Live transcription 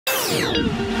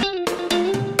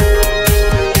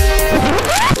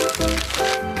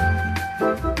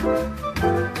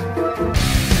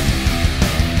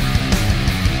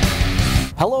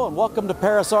Hello and welcome to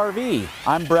Parris RV.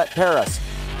 I'm Brett Parris.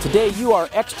 Today you are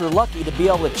extra lucky to be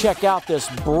able to check out this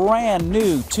brand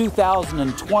new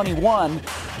 2021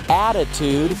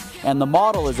 Attitude, and the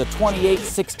model is a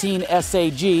 2816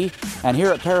 SAG. And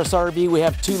here at Parris RV we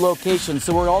have two locations,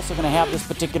 so we're also going to have this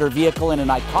particular vehicle in an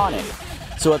Iconic.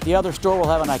 So at the other store we'll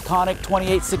have an Iconic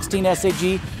 2816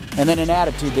 SAG and then an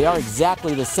Attitude. They are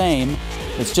exactly the same.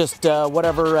 It's just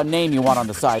whatever name you want on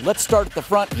the side. Let's start at the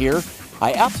front here.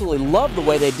 I absolutely love the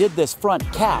way they did this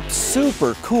front cap.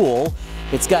 Super cool.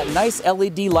 It's got nice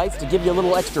LED lights to give you a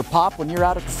little extra pop when you're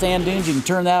out at the sand dunes. You can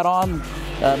turn that on,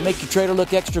 make your trailer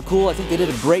look extra cool. I think they did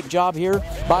a great job here.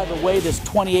 By the way, this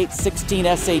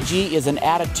 2816 SAG is an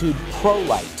Attitude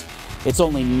Pro-Lite. It's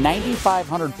only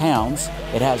 9,500 pounds.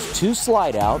 It has 2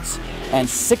 slide outs and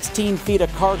 16 feet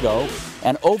of cargo.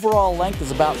 And overall length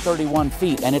is about 31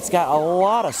 feet, and it's got a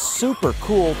lot of super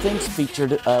cool things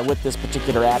featured with this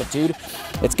particular Attitude.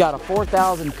 It's got a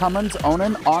 4,000 Cummins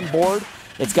Onan on board.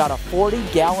 It's got a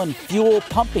 40-gallon fuel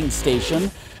pumping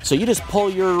station, so you just pull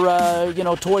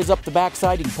your toys up the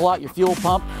backside. You can pull out your fuel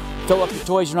pump, fill up your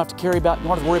toys. You don't have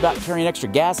to worry about carrying extra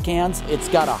gas cans. It's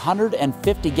got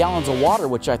 150 gallons of water,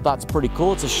 which I thought is pretty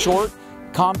cool. It's a short,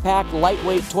 compact,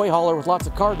 lightweight toy hauler with lots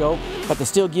of cargo, but they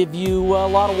still give you a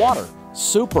lot of water.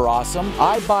 Super awesome.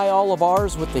 I buy all of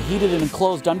ours with the heated and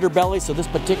enclosed underbelly, so this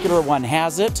particular one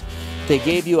has it. They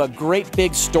gave you a great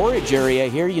big storage area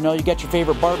here. You know, you got your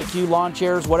favorite barbecue, lawn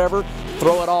chairs, whatever.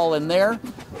 Throw it all in there.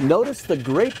 Notice the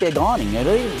great big awning.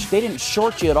 They didn't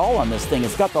short you at all on this thing.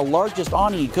 It's got the largest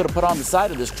awning you could have put on the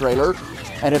side of this trailer,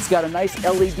 and it's got a nice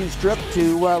LED strip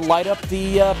to light up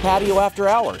the patio after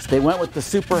hours. They went with the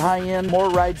super high-end, more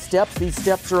ride steps. These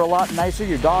steps are a lot nicer.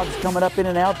 Your dogs coming up in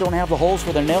and out don't have the holes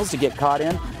for their nails to get caught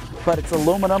in, but it's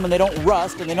aluminum and they don't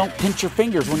rust and they don't pinch your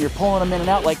fingers when you're pulling them in and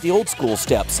out like the old school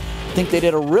steps. I think they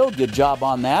did a real good job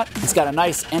on that. It's got a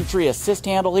nice entry assist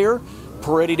handle here.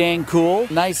 Pretty dang cool.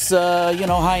 Nice,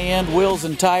 high-end wheels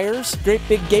and tires. Great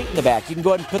big gate in the back. You can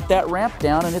go ahead and put that ramp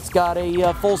down, and it's got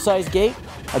a full-size gate,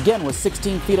 again with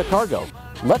 16 feet of cargo.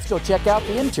 Let's go check out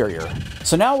the interior.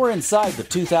 So now we're inside the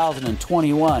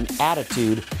 2021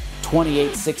 Attitude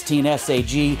 2816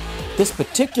 SAG. This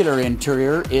particular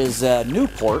interior is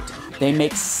Newport. They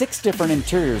make 6 different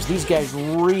interiors. These guys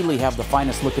really have the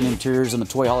finest looking interiors in the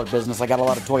toy hauler business. I got a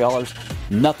lot of toy haulers.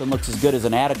 Nothing looks as good as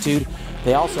an Attitude.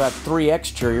 They also have 3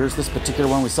 exteriors. This particular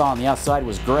one we saw on the outside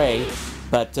was gray,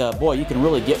 but boy, you can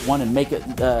really get one and make it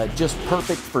just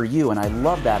perfect for you, and I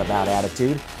love that about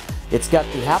Attitude. It's got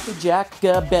the Happy Jack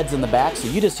beds in the back, so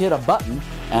you just hit a button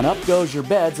and up goes your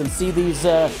beds, and see these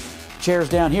chairs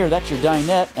down here, that's your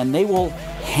dinette, and they will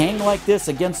hang like this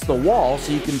against the wall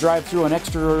so you can drive through an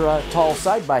extra tall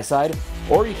side-by-side,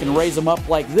 or you can raise them up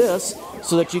like this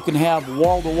so that you can have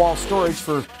wall-to-wall storage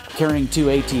for carrying 2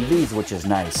 ATVs, which is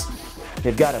nice.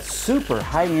 They've got a super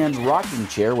high-end rocking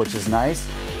chair, which is nice.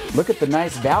 Look at the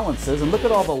nice balances, and look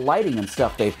at all the lighting and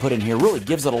stuff they've put in here. Really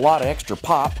gives it a lot of extra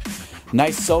pop.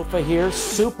 Nice sofa here,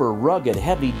 super rugged,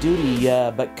 heavy-duty,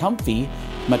 but comfy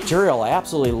material. I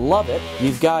absolutely love it.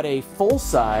 You've got a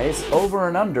full-size over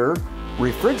and under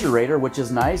refrigerator, which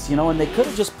is nice, and they could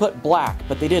have just put black,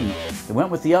 but they didn't. They went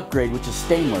with the upgrade, which is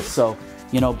stainless. So,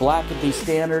 black would be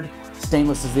standard,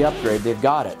 stainless is the upgrade. They've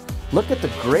got it. Look at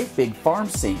the great big farm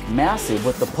sink, massive,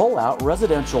 with the pull-out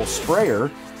residential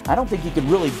sprayer. I don't think you could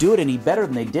really do it any better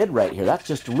than they did right here. That's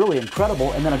just really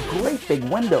incredible. And then a great big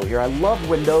window here. I love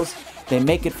windows. They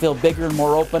make it feel bigger and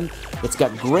more open. It's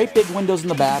got great big windows in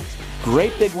the back,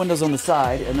 great big windows on the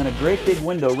side, and then a great big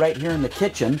window right here in the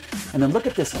kitchen. And then look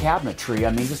at this cabinetry.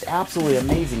 I mean, just absolutely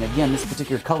amazing. Again, this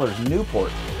particular color is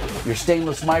Newport. Your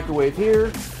stainless microwave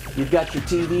here. You've got your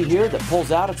TV here that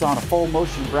pulls out. It's on a full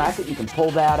motion bracket. You can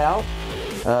pull that out.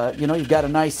 You've got a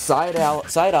nice side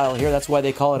aisle here. That's why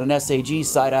they call it an SAG,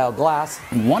 side aisle glass.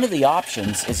 And one of the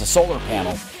options is a solar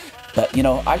panel. But,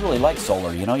 I really like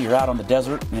solar. You're out on the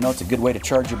desert. It's a good way to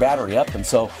charge your battery up. And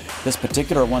so this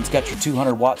particular one's got your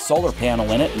 200-watt solar panel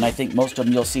in it. And I think most of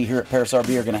them you'll see here at Parris RV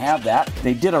are going to have that.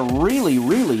 They did a really,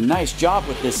 really nice job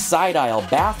with this side aisle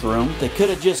bathroom. They could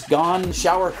have just gone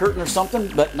shower curtain or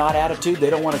something, but not Attitude. They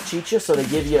don't want to cheat you, so they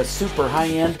give you a super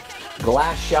high-end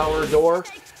glass shower door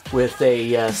with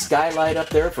a skylight up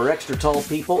there for extra tall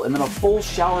people, and then a full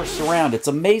shower surround. It's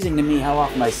amazing to me how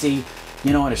often I see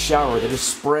in a shower, they're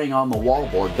just spraying on the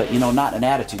wallboard, but not an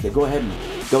Attitude. They go ahead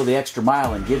and go the extra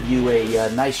mile and give you a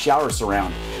nice shower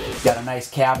surround. Got a nice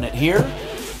cabinet here.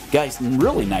 Guys,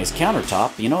 really nice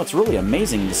countertop. You know, it's really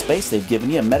amazing the space they've given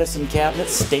you. A medicine cabinet,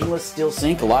 stainless steel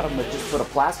sink. A lot of them have just put a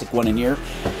plastic one in here.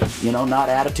 You know, not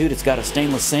Attitude. It's got a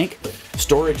stainless sink.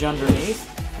 Storage underneath.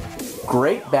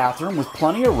 Great bathroom with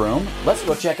plenty of room. Let's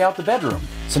go check out the bedroom.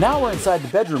 So now we're inside the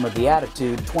bedroom of the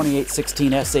Attitude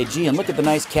 2816 SAG, and look at the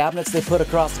nice cabinets they put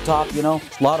across the top. You know,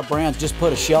 a lot of brands just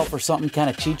put a shelf or something, kind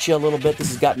of cheats you a little bit. This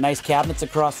has got nice cabinets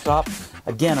across the top.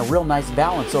 Again, a real nice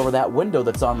balance over that window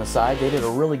that's on the side. They did a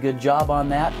really good job on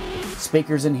that.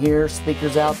 Speakers in here,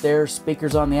 speakers out there,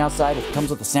 speakers on the outside. It comes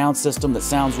with a sound system that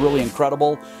sounds really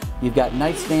incredible. You've got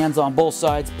nightstands on both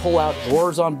sides, pull-out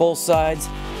drawers on both sides.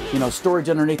 You know, storage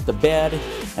underneath the bed,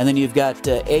 and then you've got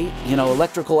 8, you know,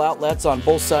 electrical outlets on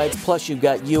both sides, plus you've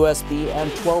got USB and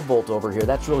 12 volt over here.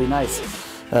 That's really nice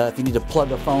if you need to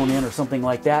plug a phone in or something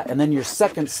like that. And then your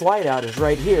second slide out is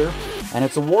right here, and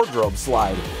it's a wardrobe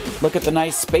slide. Look at the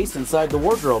nice space inside the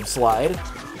wardrobe slide.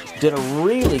 Did a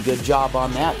really good job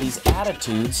on that. These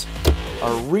Attitudes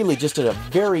are really just a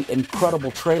very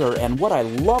incredible trailer, and what I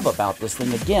love about this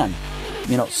thing, again,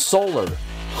 you know, solar,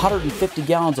 150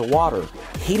 gallons of water,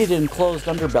 heated enclosed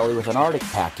underbelly with an Arctic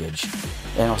package,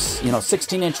 you know,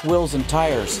 16-inch wheels and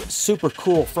tires, super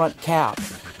cool front cap,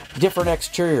 different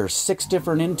exteriors, 6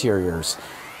 different interiors,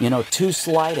 you know, 2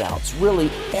 slide outs, really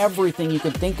everything you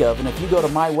can think of. And if you go to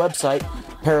my website,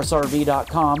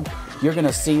 parrisrv.com, you're going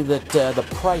to see that the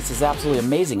price is absolutely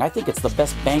amazing. I think it's the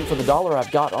best bang for the dollar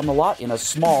I've got on the lot in a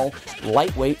small,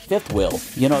 lightweight fifth wheel.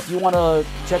 You know, if you want to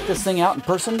check this thing out in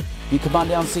person, you come on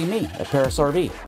down and see me at Parris RV.